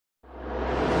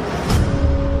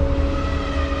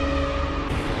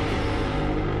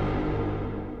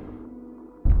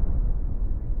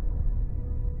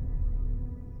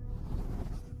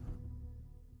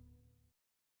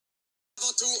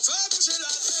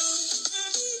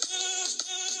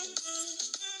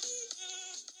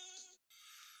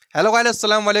Hello guys,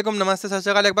 अस्सलाम वालेकुम, नमस्ते, सत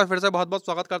श्री अकाल। एक बार फिर से बहुत बहुत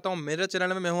स्वागत करता हूं मेरे चैनल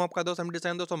में। मैं हूं आपका दोस्त एमडी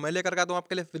सैन। दोस्तों, मैं लेकर के आता हूं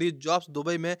आपके लिए फ्री जॉब्स।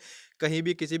 दुबई में कहीं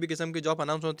भी किसी भी किस्म की जॉब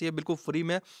अनाउंस होती है बिल्कुल फ्री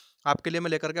में, आपके लिए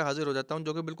मैं लेकर के हाजिर हो जाता हूं,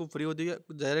 जो कि बिल्कुल फ्री होती है।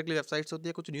 डायरेक्टली वेबसाइट से होती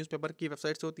है, कुछ न्यूज़पेपर की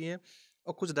वेबसाइट से होती हैं,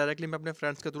 और कुछ डायरेक्टली मैं अपने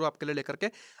फ्रेंड्स के थ्रू आपके लिए लेकर के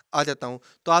आ जाता हूँ।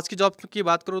 तो आज की जॉब की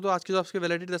बात करूँ तो आज की जॉब्स की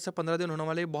वैलिडिटी 10 से 15 दिन होने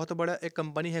वाली है। बहुत बड़ा एक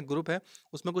कंपनी है, ग्रुप है,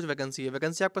 उसमें कुछ वैकेंसी है।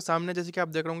 वैकेंसी आपके सामने जैसे कि आप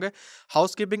देख रहे होंगे,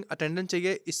 हाउस कीपिंग अटेंडेंट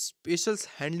चाहिए, स्पेशल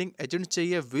हैंडलिंग एजेंट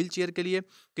चाहिए, व्हील चेयर के लिए,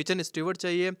 किचन स्टीवर्ड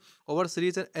चाहिए,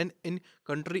 overseas and in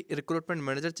country recruitment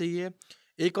manager चाहिए।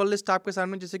 एक और लिस्ट आपके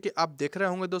सामने जैसे कि आप देख रहे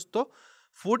होंगे दोस्तों,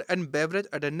 फूड एंड बेवरेज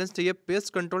अटेंडेंस चाहिए,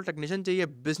 पेस्ट कंट्रोल टेक्नीशियन चाहिए,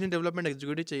 बिजनेस डेवलपमेंट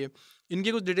एग्जीक्यूटिव चाहिए।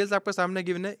 इनकी कुछ डिटेल्स आपके सामने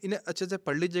गिवन है, इन्हें अच्छे से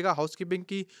पढ़ लीजिएगा। हाउसकीपिंग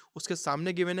की उसके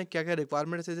सामने गिवन है क्या क्या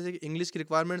रिक्वायरमेंट्स है, जैसे कि इंग्लिश की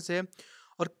रिक्वायरमेंट्स है,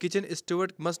 और kitchen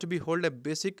steward must be hold a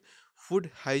basic food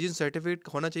hygiene certificate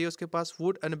होना चाहिए उसके पास।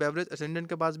 फूड एंड बेवरेज अटेंडेंट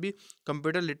के पास भी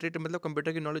कंप्यूटर लिटरेट मतलब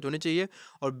कंप्यूटर की नॉलेज होनी चाहिए,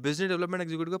 और बिजनेस डेवलपमेंट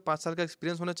एग्जीक्यूटिव को 5 साल का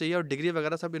एक्सपीरियंस होना चाहिए, और डिग्री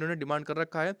वगैरह सब इन्होंने डिमांड कर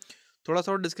रखा है। थोड़ा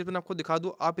सा और डिस्क्रिप्शन आपको दिखा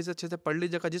दूँ, आप इसे अच्छे से पढ़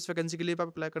लीजिएगा। जिस वैकेंसी के लिए आप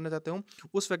अप्लाई करना चाहते हो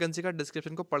उस वैकेंसी का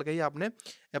डिस्क्रिप्शन को पढ़ के ही आपने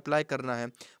अप्लाई करना है।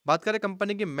 बात करें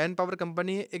कंपनी की, मैन पावर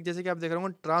कंपनी है एक, जैसे कि आप देख रहे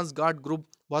होंगे ट्रांसगार्ड ग्रुप,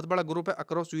 बहुत बड़ा ग्रुप है,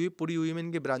 अक्रॉस यूई पूरी यूई में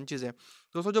इनकी ब्रांचेज है।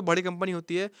 दोस्तों, जो बड़ी कंपनी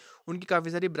होती है उनकी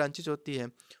काफ़ी सारी ब्रांचेज होती है,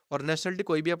 और नेशनलिटी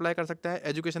कोई भी अप्लाई कर सकता है।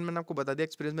 एजुकेशन मैंने आपको बता दिया,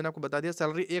 एक्सपीरियंस मैंने आपको बता दिया।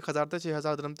 सैलरी 1000 से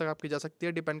 6000 दिरहम तक आपकी जा सकती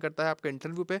है, डिपेंड करता है आपके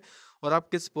इंटरव्यू पे और आप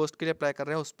किस पोस्ट के लिए अप्लाई कर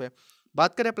रहे हैं उस पर।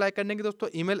 बात करें अप्लाई करने की दोस्तों,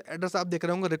 ईमेल एड्रेस आप देख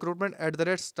रहे होंगे,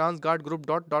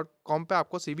 recruitment@transguardgroup.com पे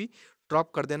आपको सीवी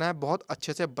ड्रॉप कर देना है। बहुत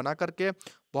अच्छे से बना करके,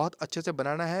 बहुत अच्छे से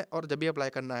बनाना है, और जब भी अप्लाई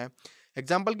करना है।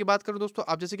 एग्जाम्पल की बात करूं दोस्तों,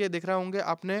 आप जैसे कि देख रहे होंगे,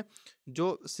 आपने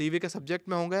जो सीवी के सब्जेक्ट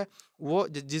में होंगे वो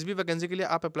जिस भी वैकेंसी के लिए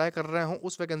आप अप्लाई कर रहे हो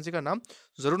उस वैकेंसी का नाम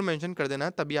जरूर मेंशन कर देना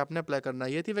है, तभी आपने अप्लाई करना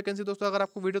है। ये थी वैकेंसी दोस्तों। अगर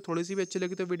आपको वीडियो थोड़ी सी भी अच्छी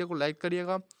लगी तो वीडियो को लाइक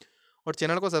करिएगा, और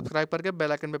चैनल को सब्सक्राइब करके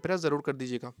बेल आइकन पे प्रेस जरूर कर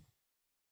दीजिएगा।